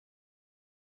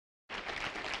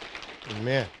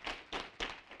Amen.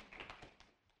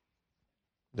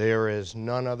 There is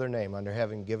none other name under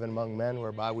heaven given among men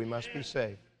whereby we must be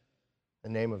saved. The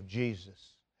name of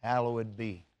Jesus. Hallowed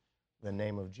be the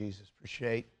name of Jesus.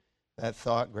 Appreciate that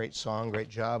thought. Great song, great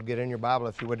job. Get in your Bible,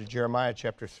 if you would, to Jeremiah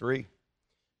chapter 3.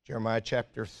 Jeremiah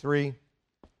chapter 3.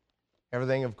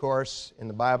 Everything, of course, in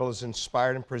the Bible is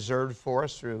inspired and preserved for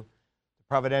us through the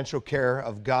providential care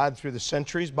of God through the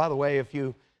centuries. By the way, if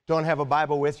you don't have a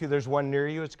Bible with you, there's one near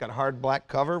you. It's got a hard black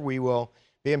cover. We will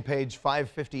be in page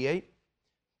 558.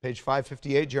 Page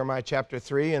 558, Jeremiah chapter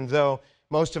 3. And though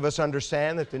most of us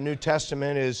understand that the New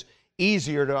Testament is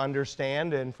easier to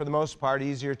understand and for the most part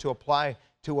easier to apply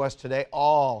to us today,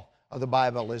 all of the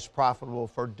Bible is profitable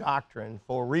for doctrine,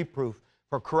 for reproof,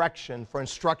 for correction, for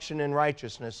instruction in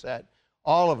righteousness, that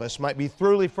all of us might be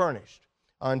thoroughly furnished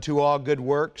unto all good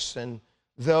works. And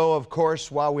though, of course,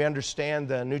 while we understand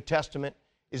the New Testament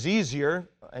is easier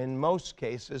in most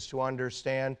cases to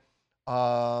understand,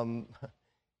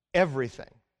 everything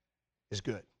is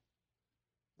good.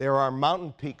 There are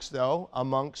mountain peaks, though,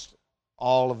 amongst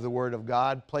all of the Word of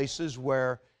God, places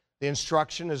where the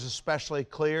instruction is especially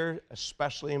clear,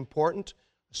 especially important,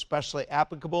 especially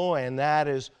applicable, and that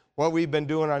is what we've been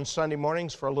doing on Sunday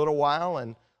mornings for a little while,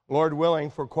 and Lord willing,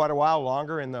 for quite a while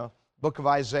longer in the book of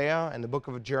Isaiah and the book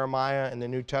of Jeremiah and the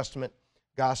New Testament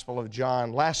Gospel of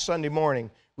John. Last Sunday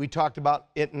morning, we talked about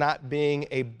it not being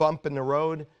a bump in the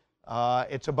road.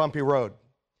 It's a bumpy road.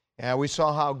 And we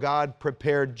saw how God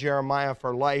prepared Jeremiah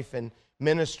for life and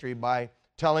ministry by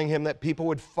telling him that people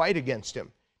would fight against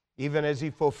him, even as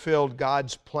he fulfilled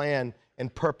God's plan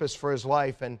and purpose for his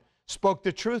life and spoke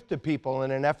the truth to people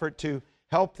in an effort to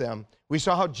help them. We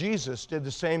saw how Jesus did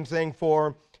the same thing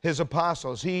for his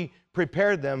apostles. He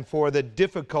prepared them for the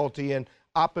difficulty and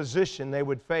opposition they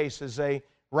would face as they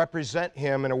represent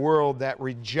him in a world that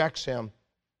rejects him.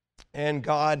 And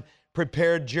God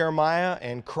prepared Jeremiah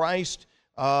and Christ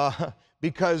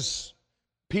because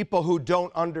people who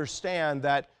don't understand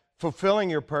that fulfilling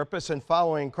your purpose and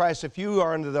following Christ, if you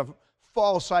are under the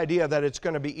false idea that it's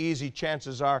going to be easy,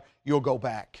 chances are you'll go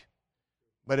back.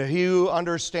 But if you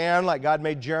understand, like God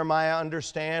made Jeremiah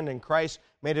understand and Christ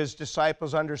made his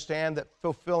disciples understand, that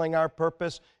fulfilling our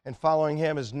purpose and following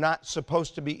him is not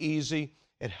supposed to be easy,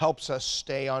 it helps us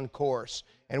stay on course.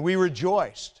 And we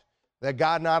rejoiced that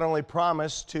God not only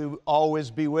promised to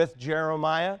always be with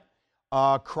Jeremiah,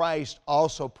 Christ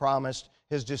also promised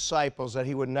his disciples that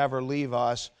he would never leave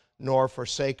us nor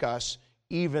forsake us,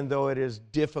 even though it is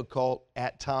difficult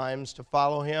at times to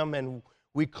follow him. And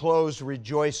we close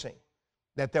rejoicing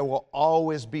that there will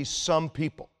always be some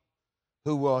people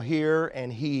who will hear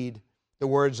and heed the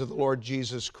words of the Lord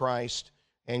Jesus Christ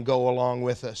and go along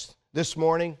with us. This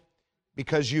morning,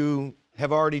 because you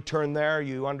have already turned there,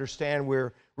 you understand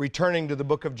we're returning to the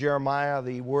book of Jeremiah,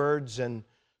 the words and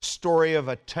story of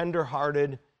a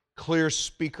tender-hearted, clear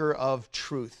speaker of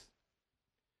truth.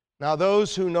 Now,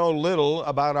 those who know little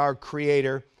about our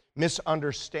Creator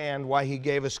misunderstand why he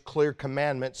gave us clear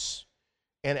commandments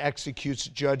and executes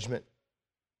judgment.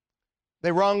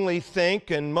 They wrongly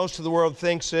think, and most of the world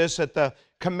thinks this, that the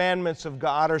commandments of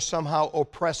God are somehow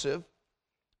oppressive,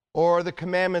 or the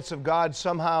commandments of God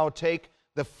somehow take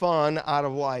the fun out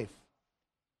of life.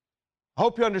 I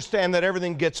hope you understand that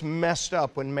everything gets messed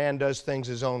up when man does things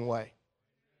his own way.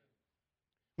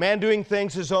 Man doing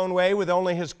things his own way with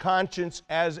only his conscience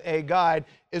as a guide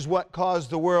is what caused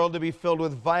the world to be filled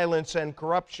with violence and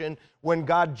corruption when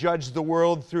God judged the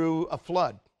world through a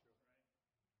flood.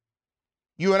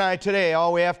 You and I today,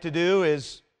 all we have to do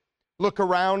is look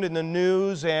around in the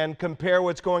news and compare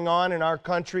what's going on in our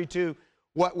country to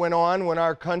what went on when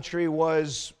our country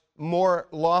was more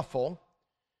lawful,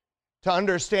 to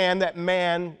understand that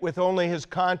man, with only his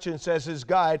conscience as his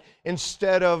guide,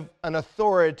 instead of an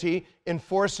authority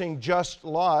enforcing just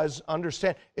laws,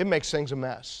 understand, it makes things a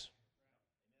mess.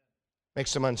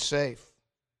 Makes them unsafe.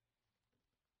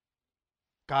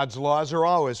 God's laws are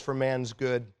always for man's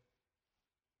good.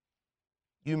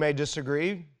 You may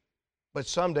disagree, but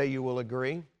someday you will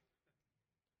agree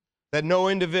that no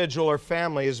individual or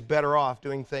family is better off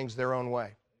doing things their own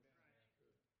way.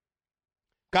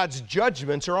 God's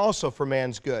judgments are also for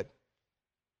man's good.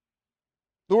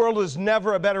 The world is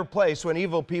never a better place when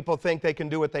evil people think they can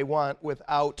do what they want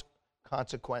without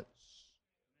consequence.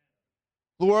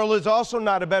 The world is also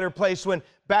not a better place when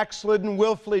backslidden,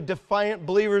 willfully defiant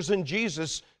believers in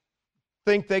Jesus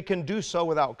think they can do so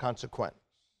without consequence.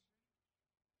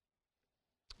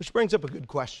 Which brings up a good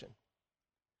question.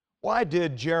 Why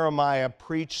did Jeremiah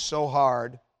preach so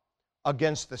hard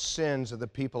against the sins of the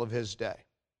people of his day?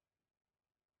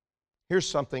 Here's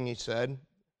something he said.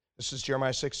 This is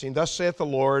Jeremiah 16. Thus saith the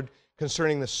Lord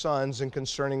concerning the sons and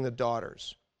concerning the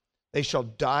daughters. They shall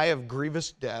die of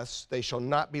grievous deaths. They shall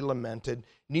not be lamented,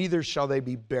 neither shall they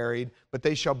be buried, but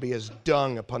they shall be as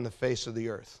dung upon the face of the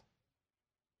earth.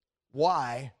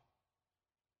 Why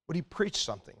would he preach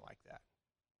something like that?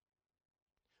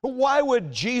 Why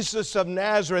would Jesus of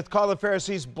Nazareth call the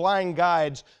Pharisees blind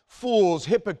guides, fools,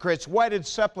 hypocrites, whited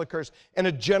sepulchres, and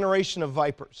a generation of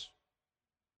vipers?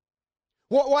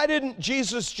 Why didn't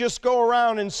Jesus just go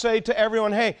around and say to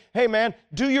everyone, hey man,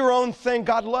 do your own thing,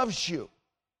 God loves you?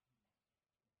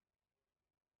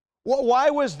 Why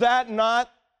was that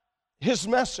not his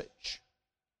message?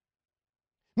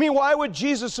 I mean, why would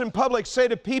Jesus in public say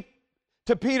to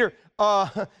Peter,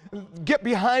 get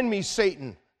behind me,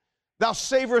 Satan? Thou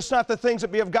savorest not the things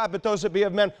that be of God, but those that be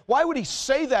of men. Why would he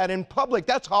say that in public?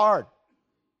 That's hard.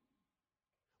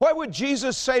 Why would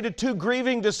Jesus say to two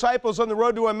grieving disciples on the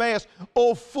road to Emmaus,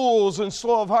 O fools and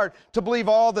slow of heart, to believe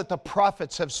all that the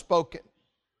prophets have spoken?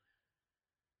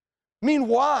 I mean,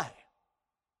 why?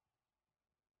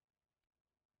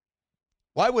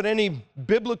 Why would any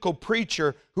biblical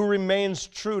preacher who remains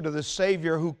true to the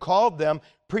Savior who called them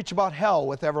preach about hell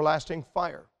with everlasting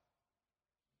fire?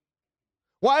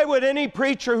 Why would any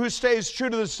preacher who stays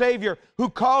true to the Savior who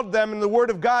called them in the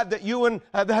Word of God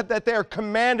that they are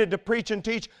commanded to preach and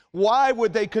teach, why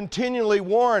would they continually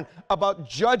warn about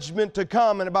judgment to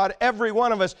come and about every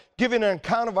one of us giving an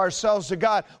account of ourselves to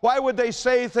God? Why would they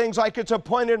say things like it's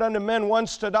appointed unto men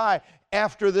once to die,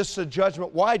 after this the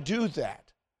judgment? Why do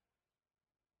that?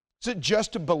 Is it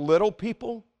just to belittle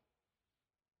people?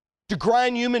 To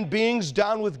grind human beings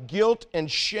down with guilt and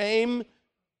shame?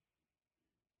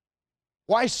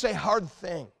 Why say hard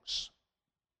things?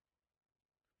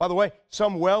 By the way,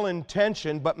 some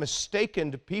well-intentioned but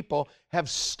mistaken people have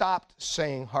stopped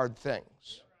saying hard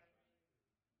things.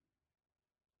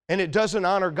 And it doesn't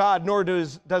honor God, nor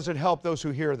does it help those who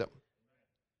hear them.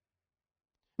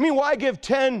 I mean, why give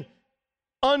 10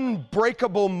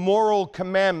 unbreakable moral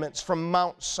commandments from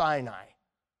Mount Sinai?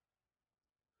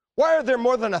 Why are there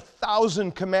more than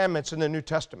 1,000 commandments in the New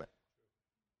Testament?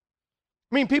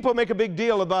 I mean, people make a big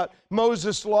deal about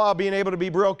Moses' law being able to be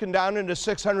broken down into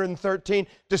 613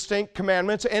 distinct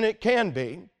commandments, and it can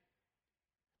be.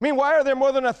 I mean, why are there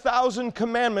more than 1,000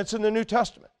 commandments in the New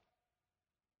Testament?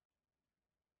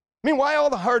 I mean, why all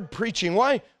the hard preaching?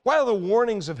 Why all the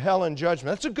warnings of hell and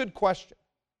judgment? That's a good question.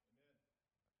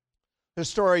 There's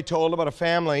a story told about a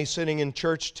family sitting in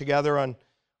church together on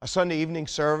a Sunday evening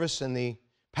service, and the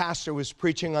pastor was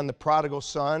preaching on the prodigal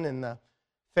son and the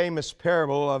famous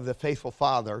parable of the faithful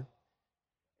father.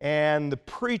 And the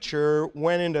preacher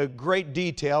went into great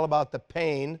detail about the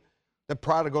pain the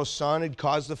prodigal son had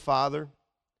caused the father.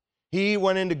 He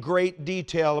went into great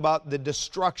detail about the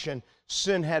destruction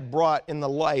sin had brought in the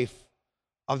life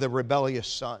of the rebellious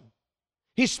son.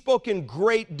 He spoke in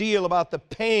great deal about the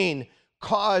pain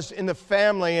caused in the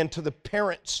family and to the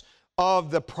parents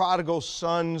of the prodigal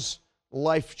son's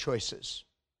life choices.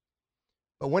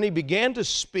 But when he began to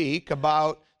speak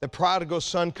about the prodigal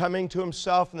son coming to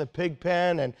himself in the pig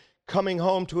pen and coming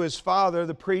home to his father,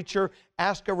 the preacher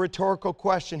asked a rhetorical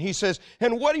question. He says,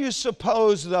 and what do you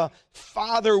suppose the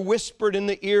father whispered in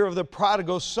the ear of the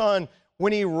prodigal son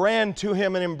when he ran to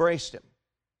him and embraced him?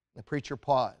 The preacher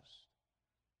paused.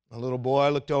 The little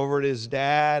boy looked over at his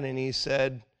dad and he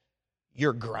said,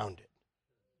 you're grounded.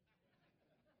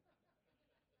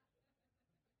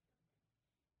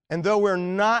 And though we're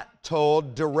not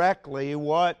told directly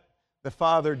what the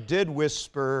father did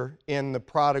whisper in the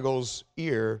prodigal's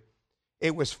ear,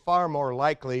 it was far more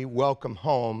likely, welcome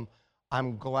home,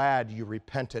 I'm glad you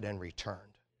repented and returned.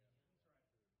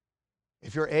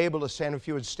 If you're able to stand, if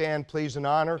you would stand, please, in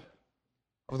honor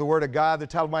of the Word of God. The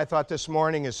title of my thought this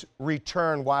morning is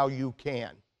Return While You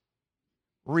Can.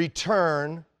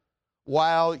 Return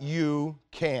while you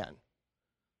can.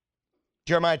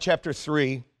 Jeremiah chapter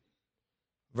 3,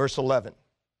 verse 11.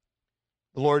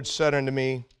 The Lord said unto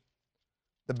me,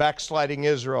 the backsliding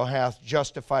Israel hath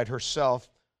justified herself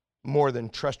more than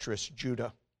treacherous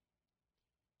Judah.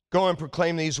 Go and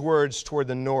proclaim these words toward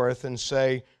the north and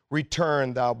say,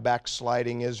 return, thou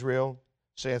backsliding Israel,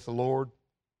 saith the Lord.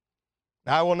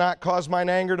 I will not cause mine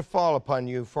anger to fall upon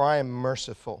you, for I am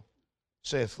merciful,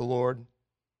 saith the Lord.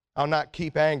 I'll not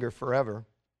keep anger forever.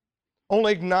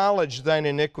 Only acknowledge thine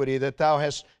iniquity, that thou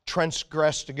hast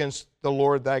transgressed against the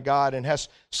Lord thy God, and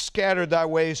hast scattered thy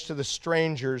ways to the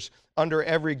strangers under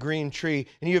every green tree,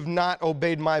 and you have not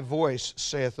obeyed my voice,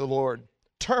 saith the Lord.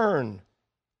 Turn,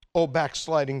 O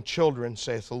backsliding children,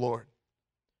 saith the Lord,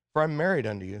 for I'm married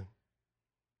unto you,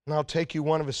 and I'll take you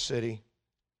one of a city,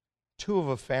 two of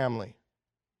a family.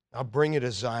 I'll bring you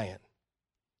to Zion.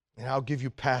 And I'll give you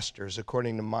pastors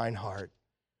according to mine heart,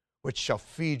 which shall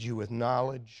feed you with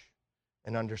knowledge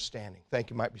and understanding. Thank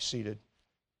you. Might be seated.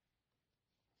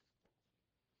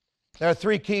 There are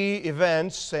three key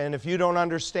events, and if you don't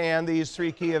understand these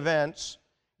three key events,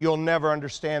 you'll never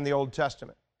understand the Old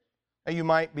Testament. Now, you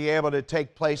might be able to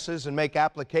take places and make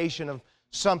application of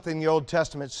something the Old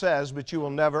Testament says, but you will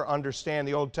never understand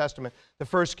the Old Testament. The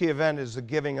first key event is the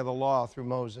giving of the law through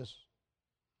Moses.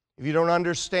 If you don't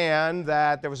understand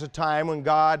that there was a time when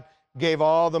God gave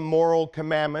all the moral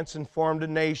commandments and formed a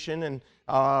nation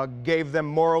and gave them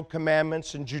moral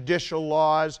commandments and judicial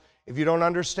laws, if you don't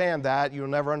understand that, you'll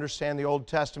never understand the Old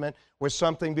Testament with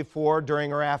something before,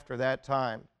 during, or after that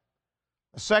time.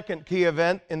 The second key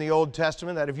event in the Old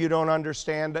Testament that if you don't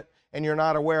understand it and you're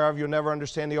not aware of, you'll never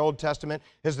understand the Old Testament,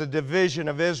 is the division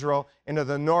of Israel into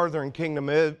the northern kingdom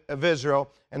of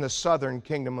Israel and the southern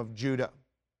kingdom of Judah.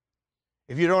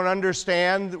 If you don't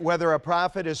understand whether a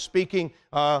prophet is speaking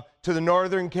to the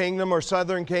northern kingdom or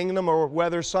southern kingdom, or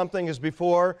whether something is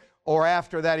before or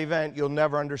after that event, you'll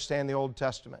never understand the Old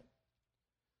Testament.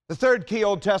 The third key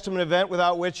Old Testament event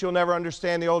without which you'll never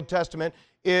understand the Old Testament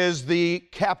is the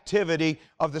captivity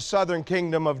of the southern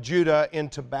kingdom of Judah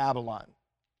into Babylon.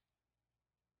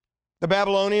 The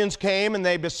Babylonians came and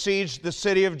they besieged the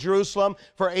city of Jerusalem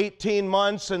for 18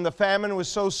 months, and the famine was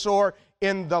so sore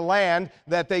in the land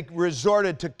that they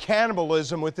resorted to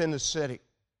cannibalism within the city.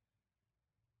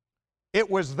 It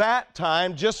was that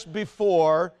time, just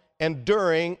before and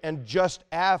during and just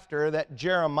after, that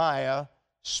Jeremiah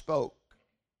spoke.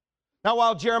 Now,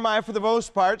 while Jeremiah, for the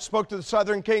most part, spoke to the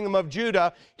southern kingdom of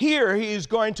Judah, here he's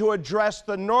going to address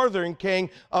the northern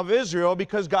king of Israel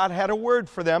because God had a word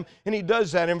for them, and he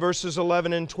does that in verses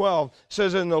 11 and 12. It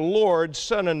says, "And the Lord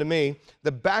said unto me,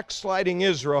 the backsliding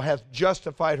Israel hath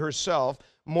justified herself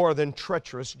more than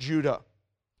treacherous Judah.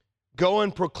 Go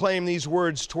and proclaim these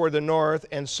words toward the north,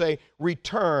 and say,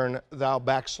 Return, thou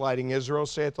backsliding Israel,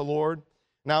 saith the Lord.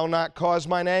 And I will not cause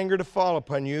mine anger to fall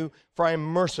upon you, for I am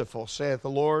merciful, saith the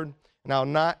Lord, and I'll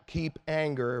not keep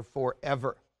anger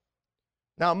forever."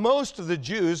 Now, most of the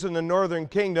Jews in the northern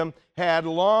kingdom had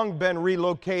long been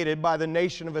relocated by the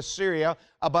nation of Assyria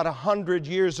about 100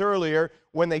 years earlier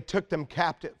when they took them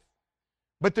captive.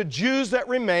 But the Jews that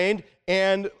remained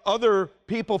and other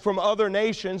people from other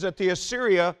nations that the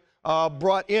Assyria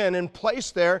brought in and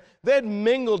placed there, they had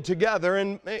mingled together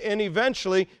and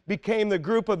eventually became the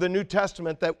group of the New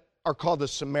Testament that are called the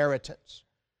Samaritans.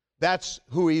 That's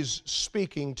who he's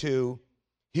speaking to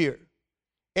here.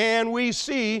 And we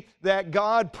see that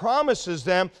God promises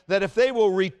them that if they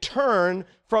will return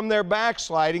from their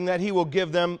backsliding, that he will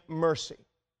give them mercy.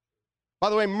 By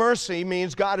the way, mercy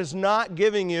means God is not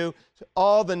giving you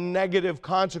all the negative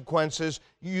consequences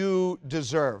you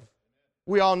deserve.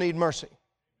 We all need mercy.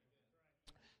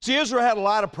 See, Israel had a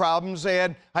lot of problems. They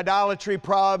had idolatry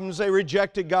problems. They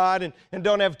rejected God, and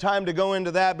don't have time to go into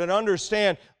that. But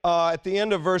understand, at the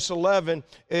end of verse 11,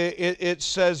 it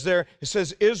says there, it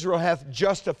says, Israel hath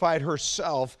justified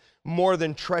herself more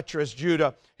than treacherous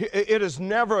Judah. It is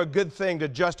never a good thing to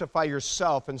justify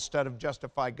yourself instead of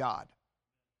justify God.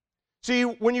 See,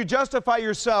 when you justify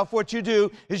yourself, what you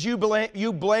do is you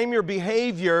blame your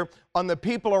behavior on the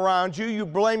people around you. You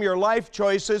blame your life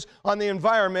choices on the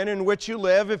environment in which you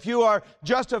live. If you are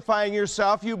justifying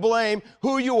yourself, you blame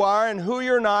who you are and who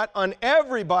you're not on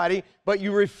everybody, but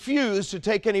you refuse to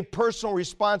take any personal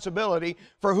responsibility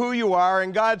for who you are.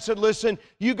 And God said, listen,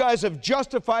 you guys have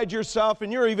justified yourself,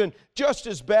 and you're even just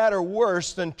as bad or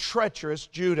worse than treacherous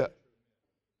Judah.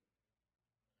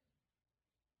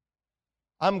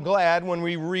 I'm glad when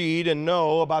we read and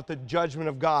know about the judgment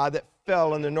of God that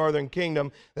fell in the northern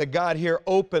kingdom, that God here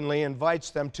openly invites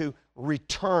them to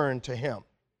return to him.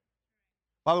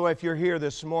 By the way, if you're here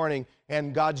this morning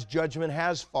and God's judgment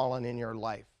has fallen in your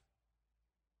life,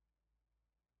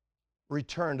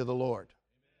 return to the Lord.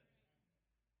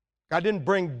 God didn't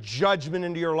bring judgment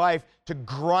into your life to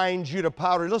grind you to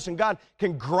powder. Listen, God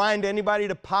can grind anybody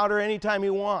to powder anytime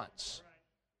he wants.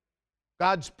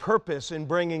 God's purpose in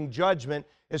bringing judgment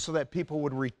is so that people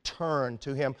would return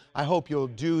to him. I hope you'll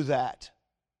do that.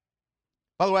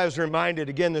 By the way, I was reminded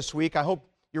again this week, I hope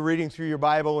you're reading through your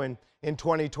Bible in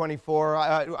 2024.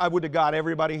 I would have got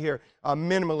everybody here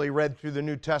minimally read through the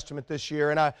New Testament this year,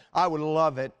 and I would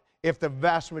love it if the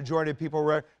vast majority of people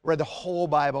read the whole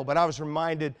Bible. But I was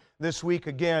reminded this week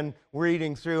again,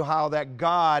 reading through how that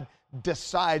God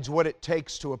decides what it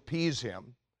takes to appease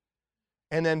him.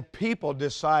 And then people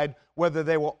decide whether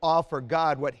they will offer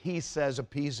God what he says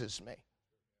appeases me.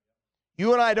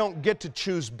 You and I don't get to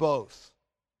choose both.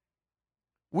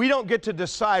 We don't get to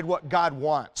decide what God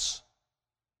wants.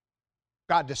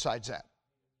 God decides that.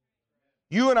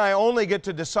 You and I only get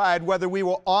to decide whether we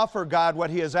will offer God what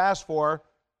He has asked for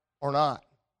or not.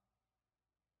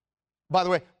 By the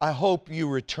way, I hope you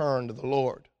return to the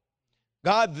Lord.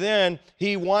 God then,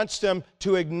 He wants them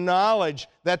to acknowledge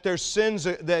that their sins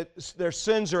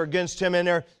are against Him and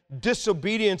their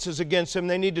disobedience is against Him.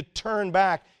 They need to turn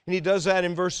back. And He does that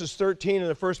in verses 13 and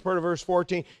the first part of verse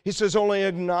 14. He says, only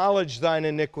acknowledge thine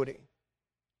iniquity,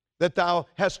 that thou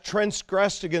hast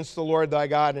transgressed against the Lord thy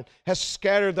God, and hast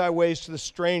scattered thy ways to the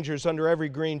strangers under every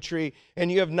green tree,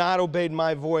 and you have not obeyed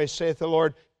my voice, saith the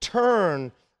Lord.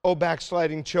 Turn, O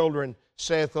backsliding children,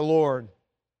 saith the Lord.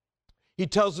 He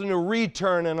tells them to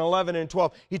return in 11 and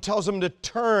 12. He tells them to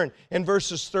turn in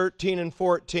verses 13 and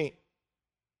 14.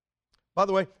 By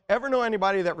the way, ever know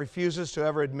anybody that refuses to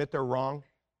ever admit they're wrong?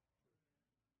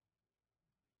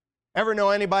 Ever know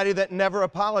anybody that never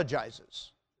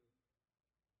apologizes?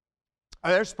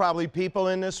 There's probably people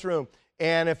in this room,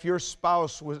 and if your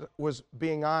spouse was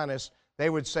being honest, they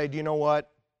would say, do you know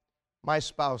what? My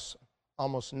spouse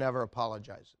almost never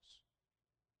apologizes.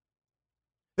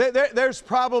 There's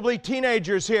probably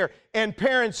teenagers here and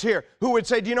parents here who would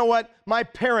say, do you know what? My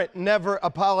parent never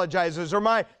apologizes, or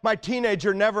my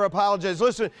teenager never apologizes.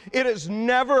 Listen, it is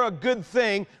never a good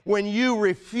thing when you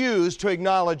refuse to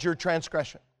acknowledge your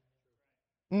transgression.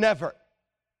 Never.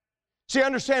 See,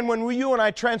 understand, when you and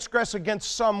I transgress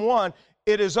against someone,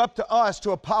 it is up to us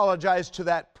to apologize to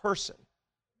that person.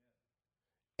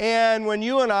 And when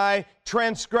you and I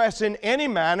transgress in any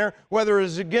manner, whether it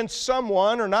is against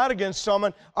someone or not against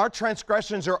someone, our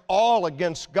transgressions are all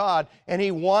against God, and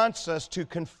He wants us to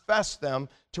confess them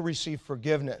to receive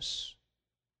forgiveness.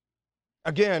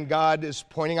 Again, God is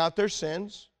pointing out their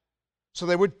sins so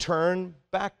they would turn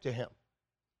back to Him.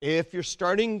 If you're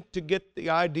starting to get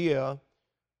the idea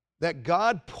that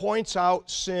God points out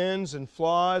sins and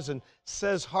flaws and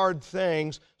says hard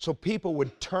things so people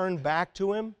would turn back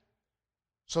to Him,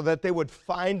 so that they would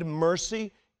find mercy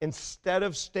instead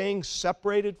of staying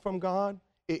separated from God,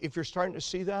 if you're starting to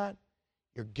see that,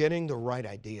 you're getting the right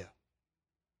idea.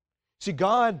 See,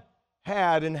 God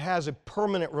had and has a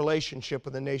permanent relationship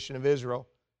with the nation of Israel.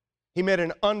 He made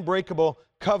an unbreakable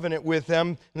covenant with them.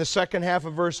 In the second half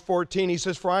of verse 14, He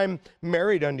says, for I am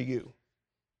married unto you,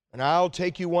 and I'll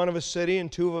take you one of a city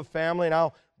and two of a family, and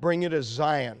I'll bring you to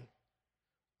Zion.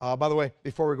 By the way,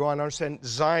 before we go on, understand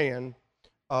Zion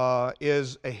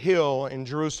is a hill in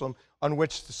Jerusalem on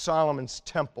which Solomon's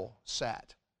temple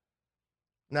sat.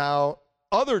 Now,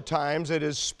 other times it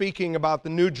is speaking about the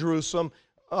New Jerusalem,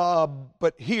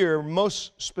 but here,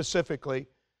 most specifically,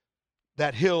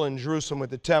 that hill in Jerusalem with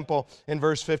the temple. In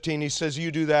verse 15, He says,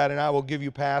 you do that, and I will give you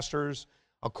pastors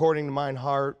according to mine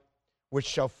heart, which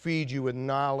shall feed you with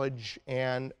knowledge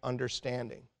and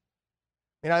understanding.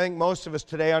 And I think most of us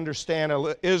today understand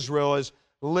Israel is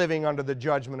living under the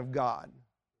judgment of God.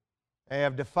 They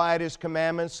have defied His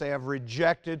commandments. They have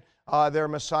rejected their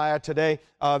Messiah today.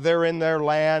 They're in their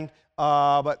land,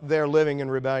 but they're living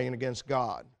in rebellion against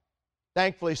God.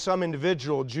 Thankfully, some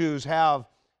individual Jews have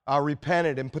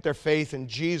repented and put their faith in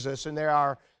Jesus, and they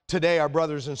are today our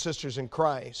brothers and sisters in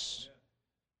Christ.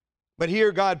 But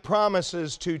here God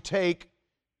promises to take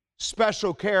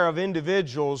special care of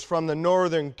individuals from the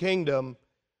northern kingdom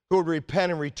who would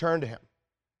repent and return to Him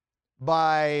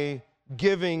by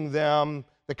giving them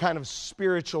the kind of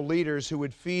spiritual leaders who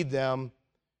would feed them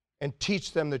and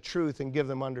teach them the truth and give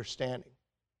them understanding.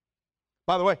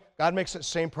 By the way, God makes that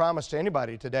same promise to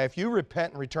anybody today. If you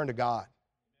repent and return to God,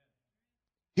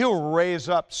 He'll raise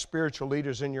up spiritual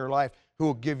leaders in your life who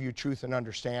will give you truth and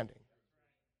understanding.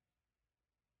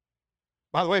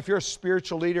 By the way, if you're a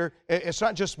spiritual leader, it's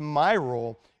not just my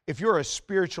role. If you're a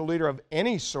spiritual leader of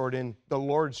any sort in the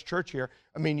Lord's church here,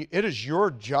 I mean, it is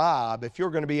your job, if you're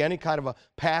going to be any kind of a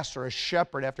pastor, a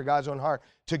shepherd after God's own heart,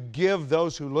 to give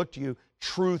those who look to you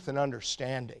truth and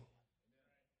understanding.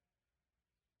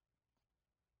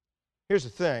 Here's the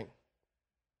thing.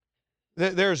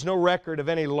 There's no record of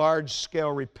any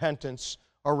large-scale repentance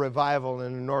or revival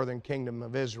in the northern kingdom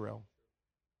of Israel.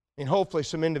 And hopefully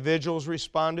some individuals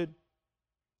responded.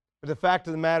 But the fact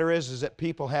of the matter is that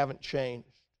people haven't changed.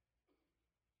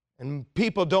 And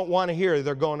people don't want to hear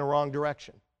they're going the wrong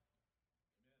direction.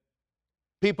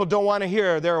 People don't want to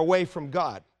hear they're away from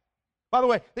God. By the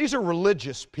way, these are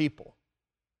religious people.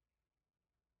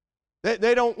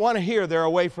 They don't want to hear they're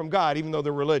away from God, even though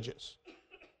they're religious.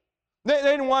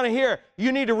 They don't want to hear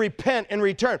you need to repent and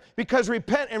return, because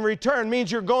repent and return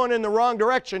means you're going in the wrong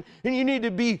direction and you need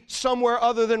to be somewhere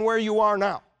other than where you are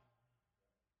now.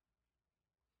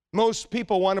 Most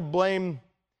people want to blame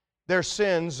their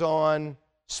sins on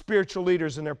spiritual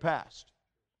leaders in their past.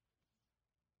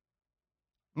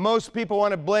 Most people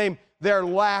want to blame their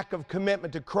lack of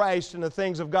commitment to Christ and the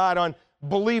things of God on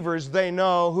believers they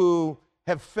know who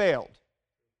have failed.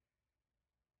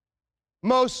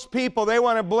 Most people, they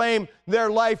want to blame their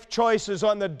life choices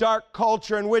on the dark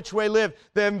culture in which we live,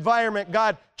 the environment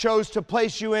God chose to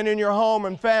place you in your home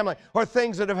and family, or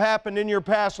things that have happened in your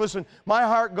past. Listen, my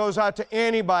heart goes out to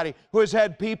anybody who has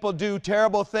had people do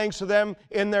terrible things to them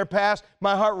in their past.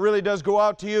 My heart really does go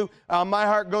out to you. My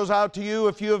heart goes out to you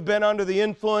if you have been under the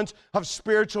influence of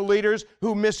spiritual leaders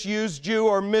who misused you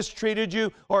or mistreated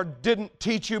you or didn't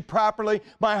teach you properly.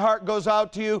 My heart goes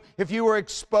out to you if you were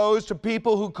exposed to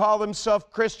people who call themselves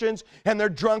Christians and they're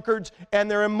drunkards and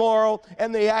they're immoral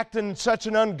and they act in such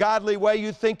an ungodly way.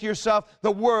 You think to yourself,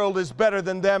 the world is better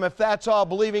than them. If that's all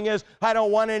believing is, I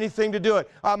don't want anything to do it.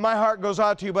 My heart goes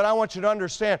out to you, but I want you to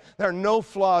understand there are no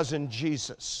flaws in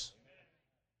Jesus.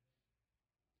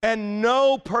 And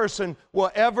no person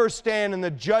will ever stand in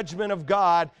the judgment of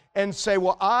God and say,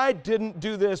 well, I didn't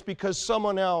do this because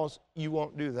someone else. You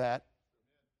won't do that.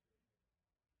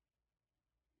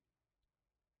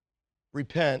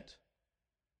 Repent,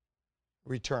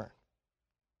 return.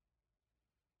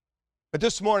 But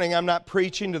this morning, I'm not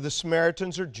preaching to the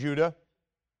Samaritans or Judah,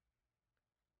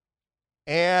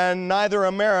 and neither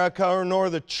America nor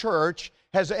the church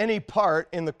has any part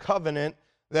in the covenant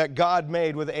that God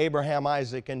made with Abraham,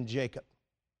 Isaac, and Jacob.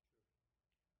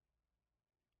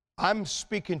 I'm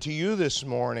speaking to you this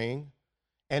morning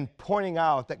and pointing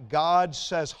out that God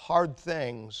says hard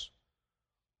things,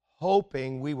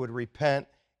 hoping we would repent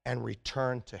and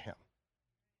return to Him.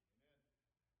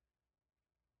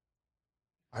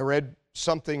 I read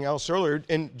something else earlier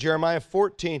in Jeremiah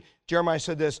 14. Jeremiah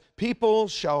said this, people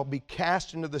shall be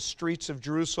cast into the streets of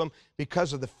Jerusalem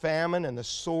because of the famine and the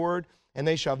sword, and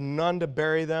they shall have none to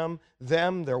bury them,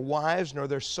 their wives, nor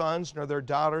their sons, nor their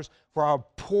daughters, for I'll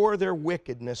pour their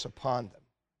wickedness upon them.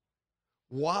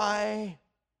 Why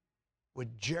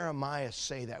would Jeremiah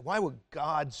say that? Why would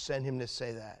God send him to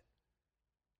say that?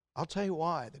 I'll tell you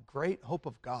why. The great hope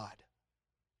of God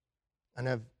and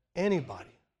of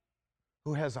anybody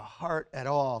who has a heart at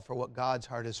all for what God's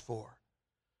heart is for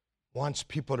wants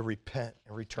people to repent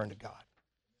and return to God.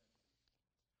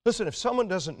 Listen, if someone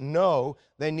doesn't know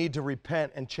they need to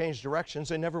repent and change directions,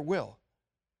 they never will.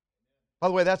 By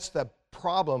the way, that's the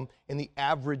problem in the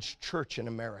average church in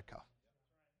America.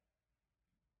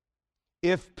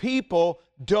 If people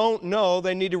don't know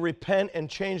they need to repent and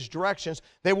change directions,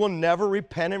 they will never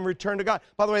repent and return to God.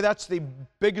 By the way, that's the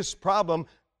biggest problem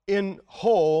in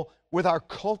whole with our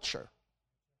culture.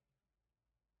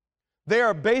 They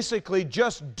are basically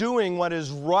just doing what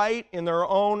is right in their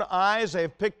own eyes.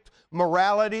 They've picked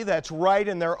morality that's right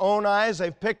in their own eyes.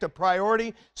 They've picked a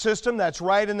priority system that's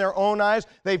right in their own eyes.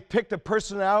 They've picked a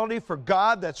personality for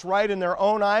God that's right in their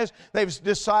own eyes. They've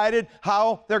decided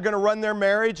how they're going to run their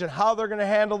marriage and how they're going to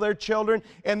handle their children,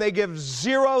 and they give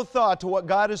zero thought to what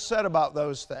God has said about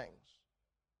those things.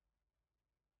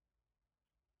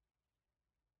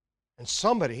 And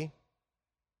somebody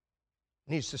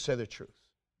needs to say the truth.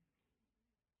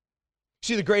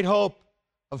 See, the great hope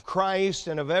of Christ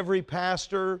and of every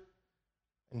pastor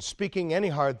and speaking any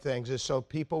hard things is so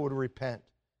people would repent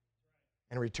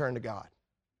and return to God.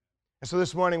 And so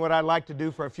this morning what I'd like to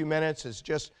do for a few minutes is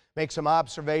just make some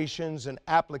observations and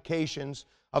applications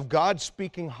of God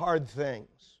speaking hard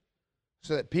things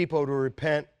so that people would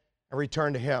repent and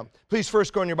return to Him. Please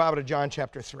first go in your Bible to John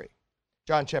chapter 3.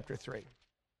 John chapter 3.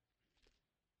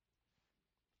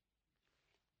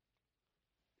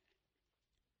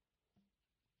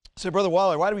 Say, Brother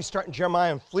Waller, why do we start in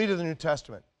Jeremiah and flee to the New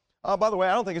Testament? Oh, by the way,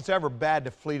 I don't think it's ever bad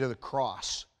to flee to the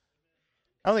cross.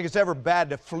 I don't think it's ever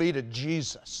bad to flee to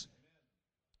Jesus,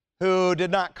 who did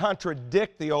not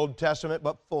contradict the Old Testament,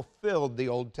 but fulfilled the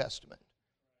Old Testament.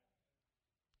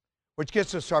 Which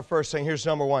gets us to our first thing. Here's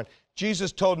number one.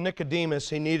 Jesus told Nicodemus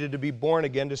he needed to be born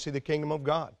again to see the kingdom of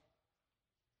God.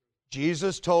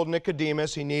 Jesus told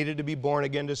Nicodemus he needed to be born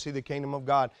again to see the kingdom of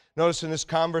God. Notice in this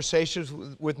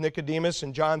conversation with Nicodemus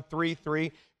in John 3:3,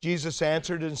 Jesus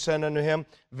answered and said unto him,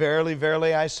 Verily,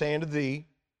 verily, I say unto thee,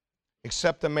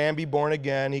 except a man be born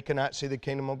again, he cannot see the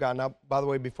kingdom of God. Now, by the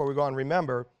way, before we go on,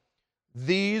 remember,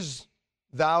 these,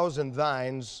 thous, and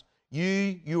thines,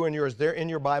 you and yours, they're in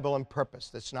your Bible on purpose.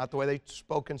 That's not the way they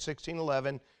spoke in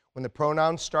 1611. When the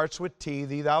pronoun starts with T,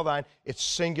 thee, thou, thine, it's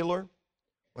singular.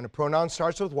 When a pronoun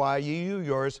starts with Y, ye, you,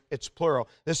 yours, it's plural.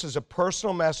 This is a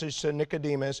personal message to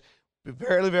Nicodemus.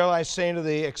 Verily, verily, I say unto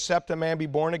thee, except a man be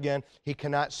born again, he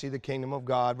cannot see the kingdom of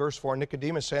God. Verse 4,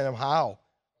 Nicodemus saying to him, how?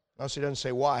 Notice he doesn't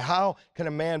say why. How can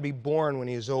a man be born when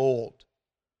he is old?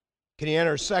 Can he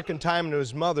enter a second time into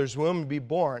his mother's womb and be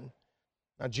born?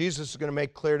 Now, Jesus is going to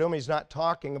make clear to him he's not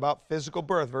talking about physical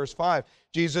birth. Verse 5,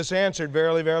 Jesus answered,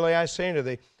 Verily, verily, I say unto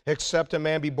thee, except a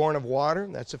man be born of water,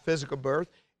 that's a physical birth,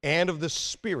 and of the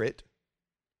Spirit,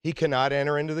 he cannot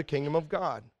enter into the kingdom of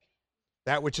God.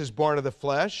 That which is born of the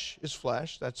flesh is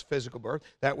flesh, that's physical birth.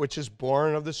 That which is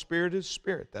born of the Spirit is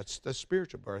spirit, that's the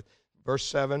spiritual birth. Verse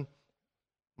 7,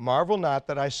 marvel not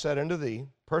that I said unto thee,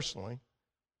 personally,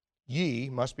 ye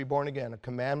must be born again. A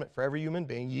commandment for every human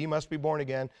being. Ye must be born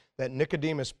again. That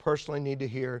Nicodemus personally need to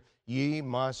hear. Ye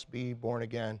must be born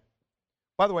again.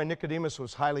 By the way, Nicodemus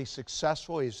was highly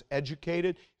successful. He's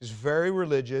educated. He's very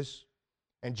religious.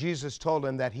 And Jesus told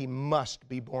him that he must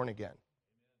be born again.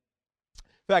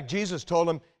 In fact, Jesus told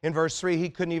him in verse 3 he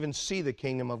couldn't even see the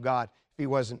kingdom of God if he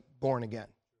wasn't born again.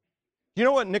 You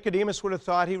know what Nicodemus would have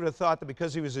thought? He would have thought that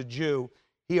because he was a Jew,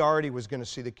 he already was going to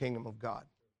see the kingdom of God.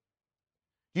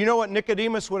 Do you know what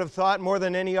Nicodemus would have thought more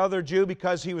than any other Jew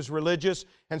because he was religious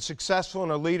and successful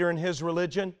and a leader in his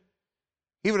religion?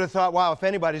 He would have thought, wow, if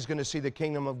anybody's going to see the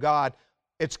kingdom of God,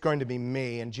 it's going to be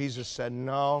me. And Jesus said,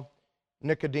 no,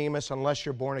 Nicodemus, unless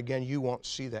you're born again, you won't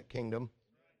see that kingdom.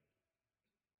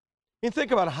 I mean,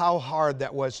 think about how hard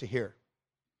that was to hear.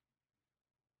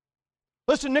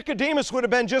 Listen, Nicodemus would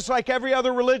have been just like every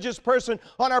other religious person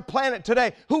on our planet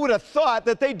today who would have thought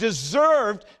that they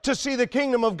deserved to see the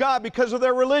kingdom of God because of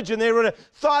their religion. They would have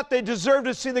thought they deserved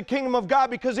to see the kingdom of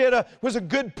God because he was a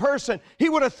good person. He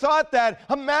would have thought that.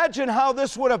 Imagine how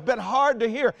this would have been hard to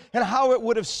hear and how it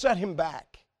would have set him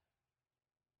back.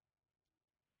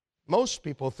 Most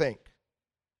people think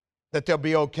that they'll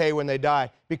be okay when they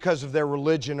die because of their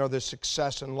religion or their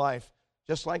success in life,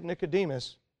 just like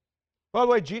Nicodemus. By the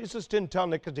way, Jesus didn't tell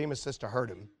Nicodemus this to hurt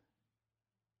him.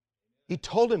 He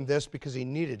told him this because he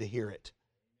needed to hear it.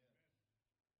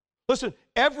 Listen,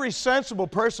 every sensible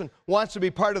person wants to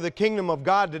be part of the kingdom of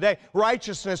God today.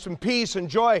 Righteousness and peace and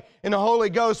joy in the Holy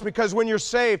Ghost, because when you're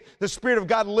saved, the Spirit of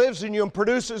God lives in you and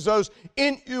produces those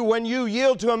in you when you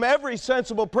yield to Him. Every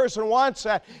sensible person wants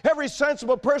that. Every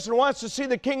sensible person wants to see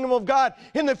the kingdom of God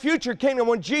in the future kingdom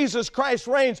when Jesus Christ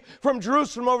reigns from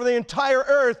Jerusalem over the entire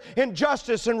earth in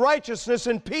justice and righteousness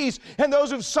and peace. And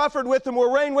those who've suffered with Him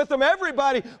will reign with Him.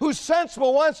 Everybody who's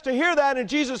sensible wants to hear that. And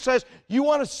Jesus says, you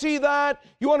want to see that?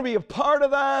 You want to be a part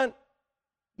of that?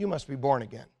 You must be born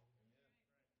again.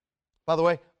 By the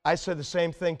way, I said the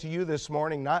same thing to you this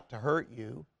morning, not to hurt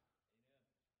you,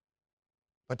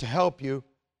 but to help you.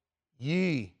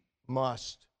 Ye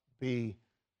must be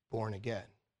born again.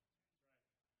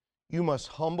 You must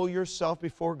humble yourself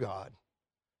before God,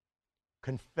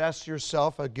 confess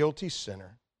yourself a guilty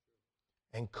sinner,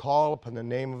 and call upon the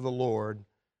name of the Lord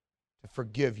to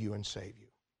forgive you and save you.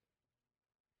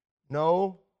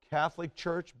 No Catholic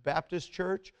church, Baptist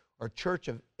church, or church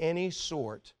of any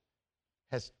sort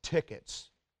has tickets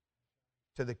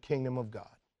to the kingdom of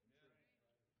God.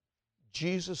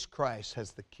 Jesus Christ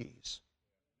has the keys.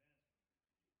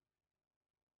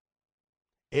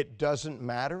 It doesn't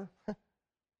matter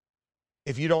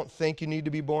if you don't think you need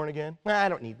to be born again. I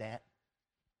don't need that.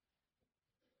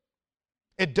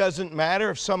 It doesn't matter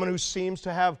if someone who seems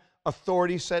to have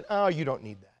authority said, oh, you don't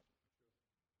need that.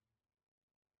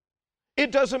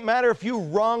 It doesn't matter if you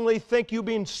wrongly think you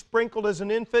being sprinkled as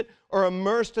an infant or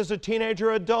immersed as a teenager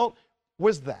or adult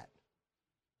was that.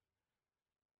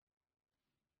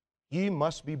 Ye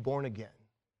must be born again.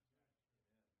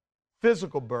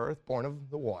 Physical birth, born of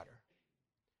the water,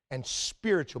 and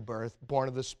spiritual birth, born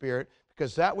of the Spirit,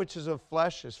 because that which is of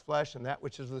flesh is flesh, and that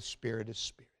which is of the Spirit is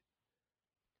spirit.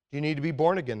 You need to be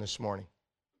born again this morning.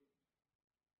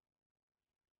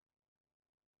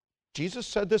 Jesus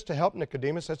said this to help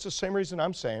Nicodemus. That's the same reason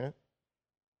I'm saying it.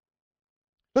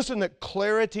 Listen, the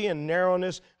clarity and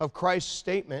narrowness of Christ's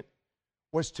statement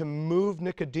was to move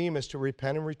Nicodemus to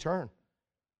repent and return.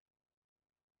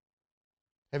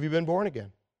 Have you been born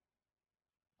again?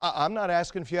 I'm not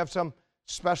asking if you have some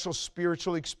special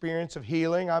spiritual experience of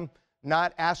healing. I'm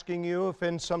not asking you if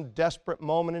in some desperate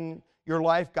moment in your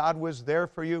life God was there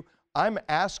for you. I'm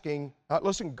asking,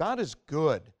 listen, God is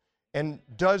good and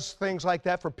does things like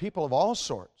that for people of all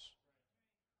sorts.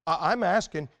 I'm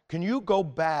asking, can you go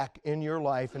back in your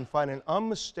life and find an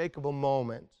unmistakable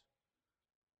moment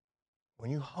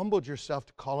when you humbled yourself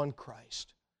to call on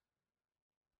Christ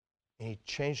and He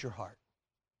changed your heart?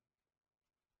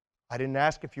 I didn't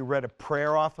ask if you read a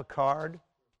prayer off a card.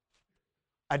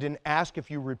 I didn't ask if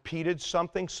you repeated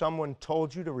something someone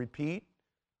told you to repeat.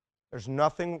 There's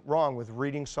nothing wrong with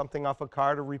reading something off a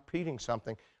card or repeating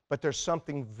something. But there's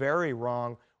something very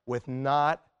wrong with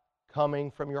not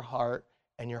coming from your heart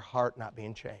and your heart not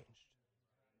being changed.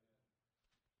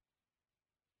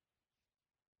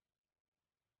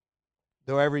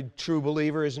 Though every true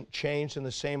believer isn't changed in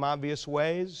the same obvious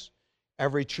ways,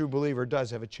 every true believer does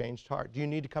have a changed heart. Do you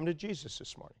need to come to Jesus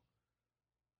this morning?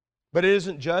 But it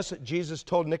isn't just that Jesus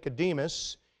told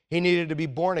Nicodemus he needed to be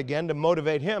born again to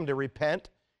motivate him to repent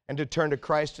and to turn to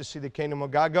Christ to see the kingdom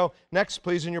of God. Go next,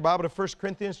 please, in your Bible to 1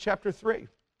 Corinthians chapter 3.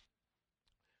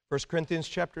 1 Corinthians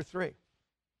chapter 3.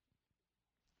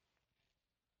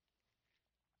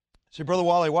 See, Brother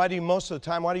Wally, why do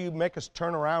you make us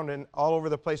turn around and all over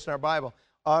the place in our Bible?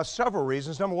 Several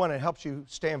reasons. Number one, it helps you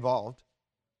stay involved.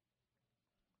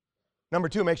 Number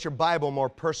two, it makes your Bible more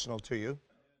personal to you.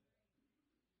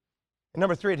 And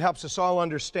number three, it helps us all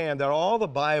understand that all the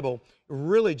Bible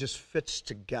really just fits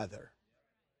together.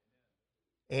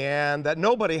 And that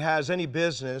nobody has any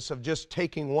business of just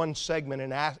taking one segment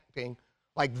and acting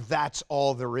like that's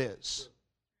all there is.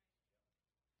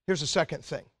 Here's the second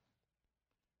thing.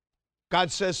 God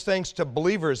says things to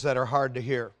believers that are hard to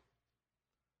hear,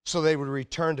 so they would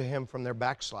return to Him from their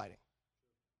backsliding.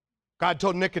 God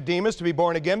told Nicodemus to be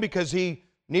born again because he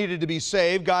needed to be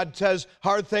saved. God says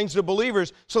hard things to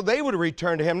believers so they would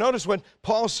return to Him. Notice when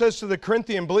Paul says to the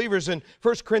Corinthian believers in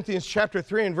 1 Corinthians chapter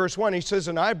 3 and verse 1, he says,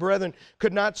 "And I, brethren,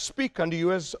 could not speak unto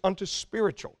you as unto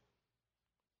spiritual,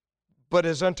 but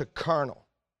as unto carnal,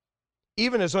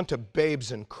 even as unto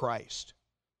babes in Christ.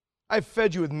 I have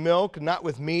fed you with milk, not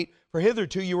with meat, for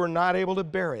hitherto you were not able to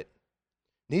bear it.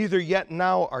 Neither yet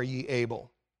now are ye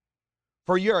able.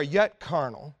 For ye are yet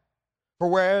carnal. For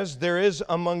whereas there is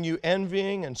among you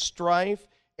envying and strife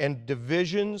and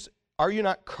divisions, are you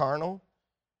not carnal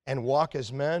and walk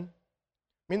as men?"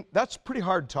 I mean, that's pretty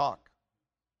hard talk.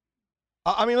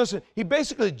 I mean, listen, he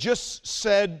basically just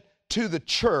said to the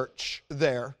church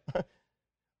there,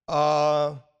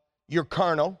 you're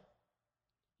carnal,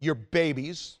 you're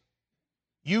babies,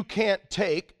 you can't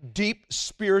take deep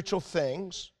spiritual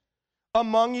things.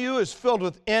 Among you is filled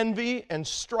with envy and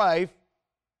strife.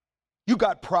 You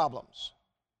got problems.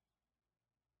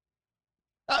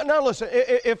 Now listen,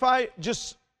 if I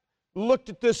just looked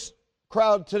at this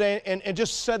crowd today and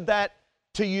just said that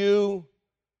to you,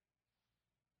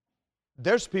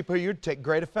 there's people you'd take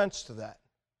great offense to that.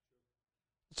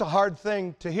 It's a hard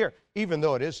thing to hear, even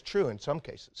though it is true in some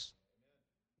cases.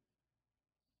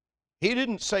 He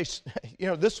didn't say,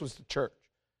 this was the church.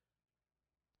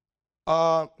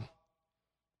 Paul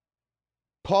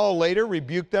later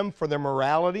rebuked them for their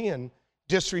morality and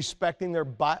disrespecting their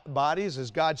bodies as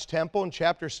God's temple in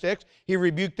chapter 6. He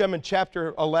rebuked them in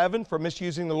chapter 11 for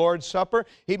misusing the Lord's Supper.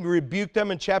 He rebuked them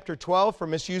in chapter 12 for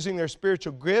misusing their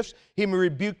spiritual gifts. He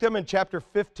rebuked them in chapter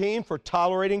 15 for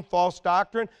tolerating false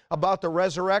doctrine about the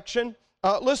resurrection.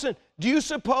 Listen, do you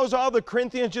suppose all the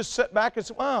Corinthians just sit back and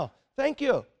say, "Wow, thank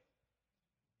you"?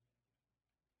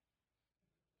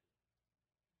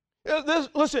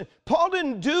 Listen, Paul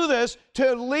didn't do this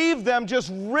to leave them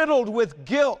just riddled with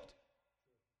guilt.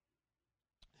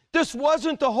 This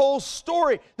wasn't the whole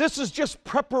story. This is just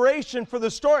preparation for the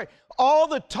story. All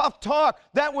the tough talk,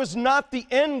 that was not the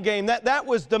end game. That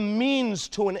was the means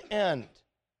to an end,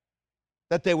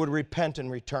 that they would repent and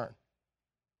return.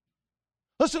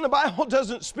 Listen, the Bible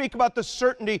doesn't speak about the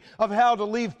certainty of hell to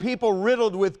leave people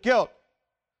riddled with guilt.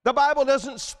 The Bible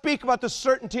doesn't speak about the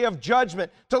certainty of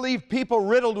judgment to leave people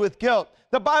riddled with guilt.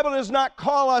 The Bible does not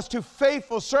call us to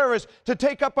faithful service, to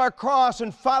take up our cross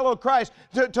and follow Christ,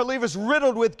 to leave us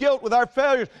riddled with guilt with our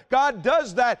failures. God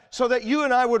does that so that you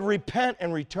and I would repent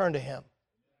and return to Him.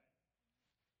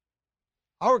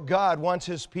 Our God wants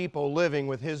His people living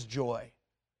with His joy,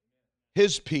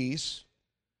 His peace,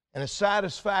 and a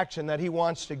satisfaction that He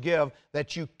wants to give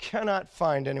that you cannot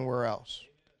find anywhere else.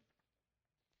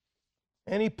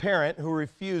 Any parent who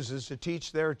refuses to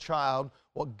teach their child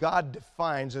what God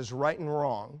defines as right and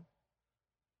wrong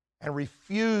and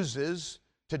refuses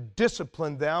to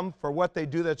discipline them for what they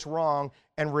do that's wrong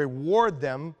and reward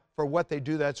them for what they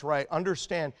do that's right,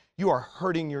 understand you are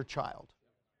hurting your child.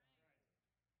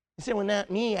 You say, "Well, not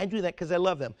me. I do that because I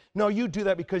love them." No, you do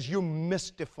that because you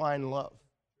misdefine love.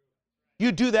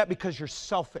 You do that because you're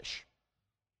selfish.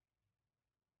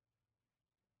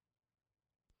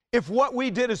 If what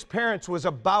we did as parents was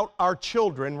about our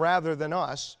children rather than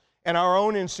us, and our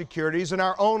own insecurities, and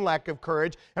our own lack of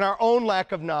courage, and our own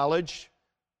lack of knowledge,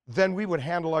 then we would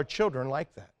handle our children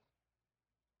like that.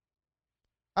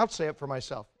 I'll say it for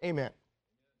myself. Amen.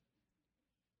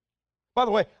 By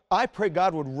the way, I pray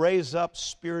God would raise up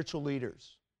spiritual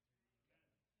leaders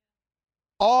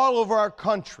all over our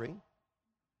country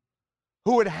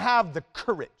who would have the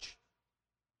courage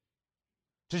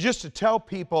to tell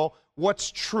people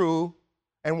what's true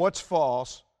and what's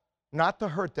false, not to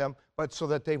hurt them, but so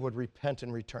that they would repent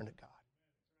and return to God.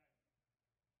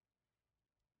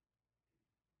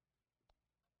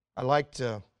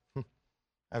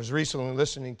 I was recently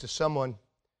listening to someone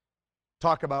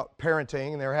talk about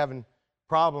parenting, and they were having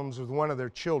problems with one of their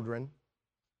children.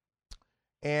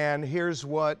 And here's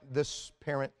what this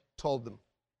parent told them.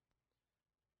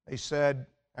 They said,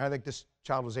 I think this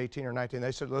child was 18 or 19,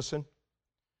 they said, listen,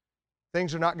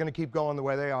 things are not going to keep going the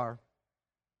way they are.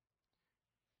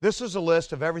 This is a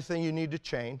list of everything you need to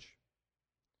change.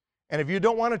 And if you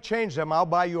don't want to change them, I'll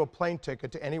buy you a plane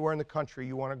ticket to anywhere in the country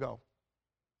you want to go.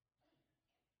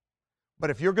 But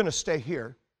if you're going to stay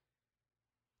here,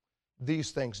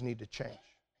 these things need to change.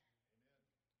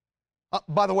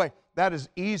 By the way, that is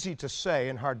easy to say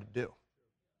and hard to do.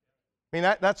 I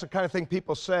mean, that's the kind of thing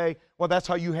people say, well, that's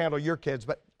how you handle your kids,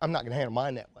 but I'm not going to handle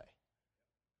mine that way.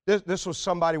 This was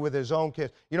somebody with his own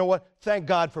kids. You know what? Thank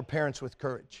God for parents with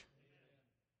courage.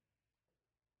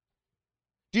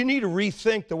 Do you need to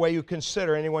rethink the way you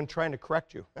consider anyone trying to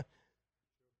correct you?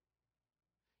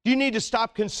 Do you need to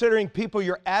stop considering people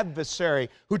your adversary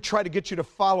who try to get you to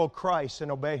follow Christ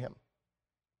and obey Him?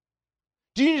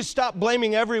 Do you need to stop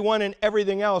blaming everyone and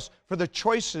everything else for the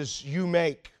choices you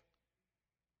make?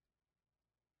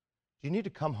 Do you need to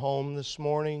come home this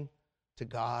morning to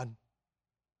God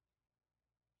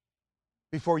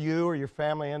before you or your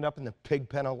family end up in the pig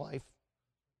pen of life?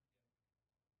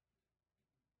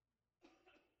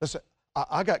 Listen,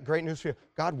 I got great news for you.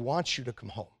 God wants you to come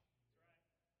home.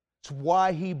 It's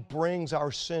why He brings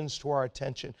our sins to our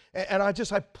attention. And I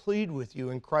plead with you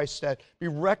in Christ's stead, be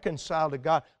reconciled to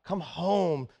God. Come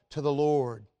home to the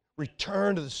Lord.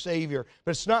 Return to the Savior.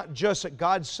 But it's not just that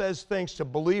God says things to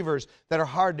believers that are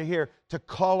hard to hear to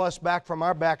call us back from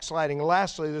our backsliding.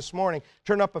 Lastly, this morning,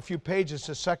 turn up a few pages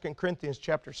to 2 Corinthians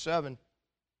chapter 7.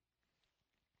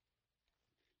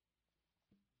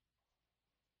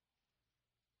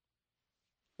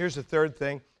 Here's the third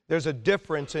thing. There's a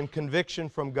difference in conviction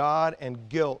from God and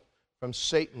guilt from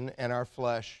Satan and our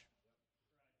flesh.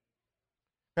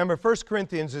 Remember, 1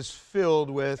 Corinthians is filled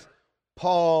with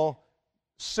Paul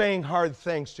saying hard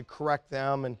things to correct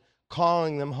them and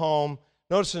calling them home.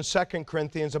 Notice in 2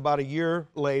 Corinthians, about a year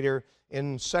later,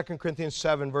 in 2 Corinthians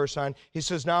 7, verse 9, he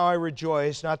says, now I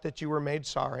rejoice, not that you were made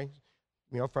sorry,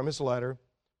 from his letter,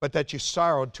 but that you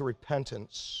sorrowed to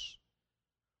repentance.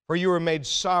 For you were made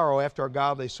sorrow after a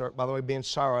godly sort. By the way, being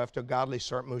sorrow after a godly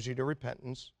sort moves you to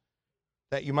repentance,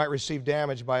 that you might receive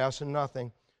damage by us and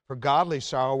nothing. For godly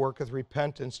sorrow worketh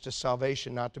repentance to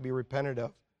salvation, not to be repented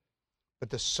of. But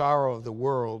the sorrow of the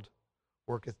world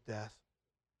worketh death.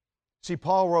 See,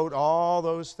 Paul wrote all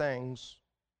those things,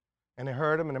 and it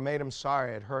hurt him, and it made him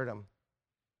sorry it hurt him.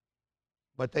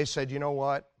 But they said, you know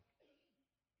what?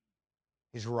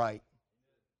 He's right.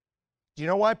 Do you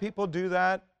know why people do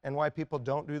that and why people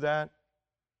don't do that?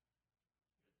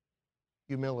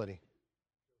 Humility.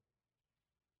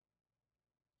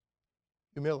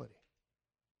 Humility.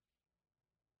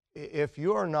 If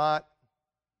you are not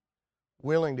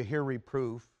willing to hear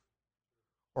reproof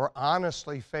or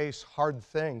honestly face hard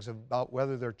things about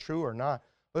whether they're true or not,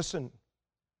 listen,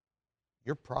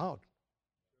 you're proud.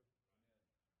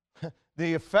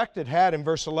 The effect it had in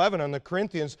verse 11 on the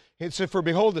Corinthians, it said, for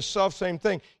behold, the selfsame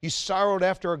thing. You sorrowed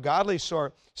after a godly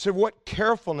sort. It said, what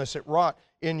carefulness it wrought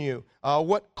in you.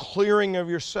 What clearing of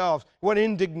yourselves. What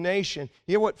indignation.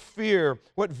 Yea, what fear.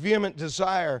 What vehement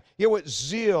desire. Yea, what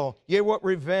zeal. Yea, what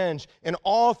revenge. In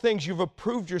all things you've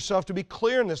approved yourself to be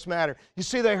clear in this matter. You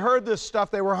see, they heard this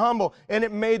stuff. They were humble. And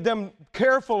it made them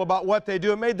careful about what they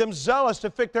do. It made them zealous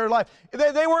to fix their life.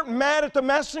 They weren't mad at the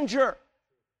messenger.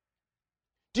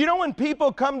 Do you know when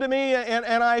people come to me and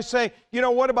I say, you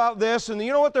know, what about this? And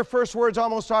you know what their first words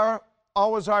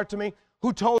always are to me?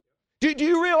 Who told you? Do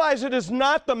you realize it is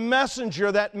not the messenger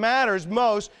that matters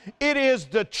most? It is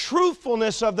the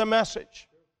truthfulness of the message.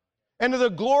 And to the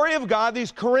glory of God,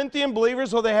 these Corinthian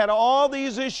believers, though they had all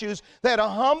these issues, they had a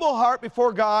humble heart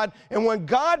before God. And when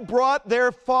God brought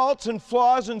their faults and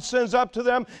flaws and sins up to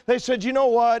them, they said, you know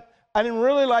what? I didn't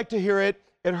really like to hear it.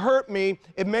 It hurt me.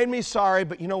 It made me sorry.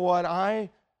 But you know what? I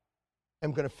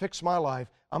am going to fix my life.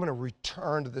 I'm going to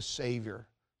return to the Savior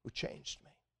who changed me.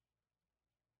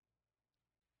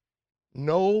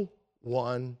 No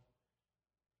one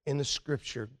in the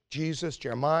Scripture, Jesus,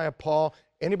 Jeremiah, Paul,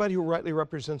 anybody who rightly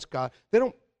represents God, they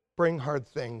don't bring hard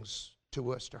things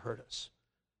to us to hurt us.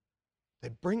 They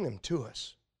bring them to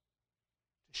us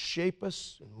to shape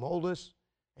us and mold us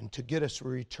and to get us to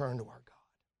return to our God.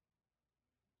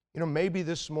 You know, maybe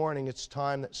this morning it's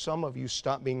time that some of you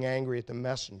stop being angry at the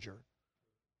messenger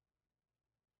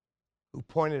who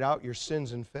pointed out your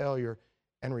sins and failure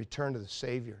and return to the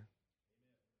Savior.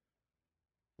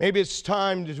 Maybe it's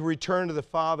time to return to the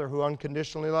Father who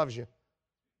unconditionally loves you.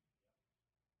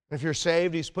 If you're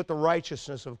saved, He's put the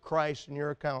righteousness of Christ in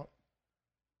your account.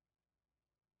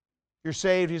 If you're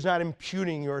saved, He's not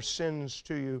imputing your sins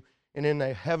to you. And in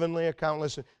the heavenly account,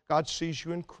 listen, God sees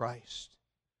you in Christ.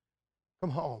 Come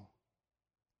home.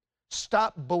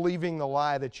 Stop believing the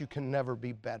lie that you can never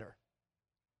be better.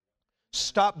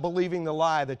 Stop believing the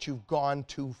lie that you've gone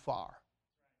too far.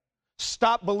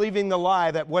 Stop believing the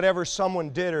lie that whatever someone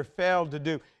did or failed to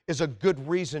do is a good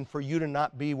reason for you to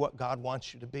not be what God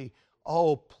wants you to be.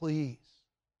 Oh, please.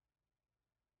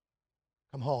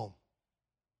 Come home.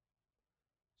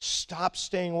 Stop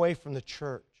staying away from the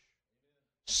church.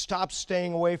 Stop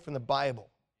staying away from the Bible.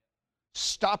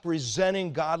 Stop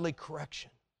resenting godly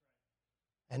correction.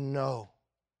 And know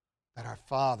that our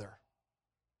Father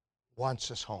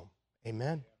wants us home.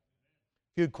 Amen?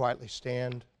 If you'd quietly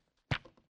stand.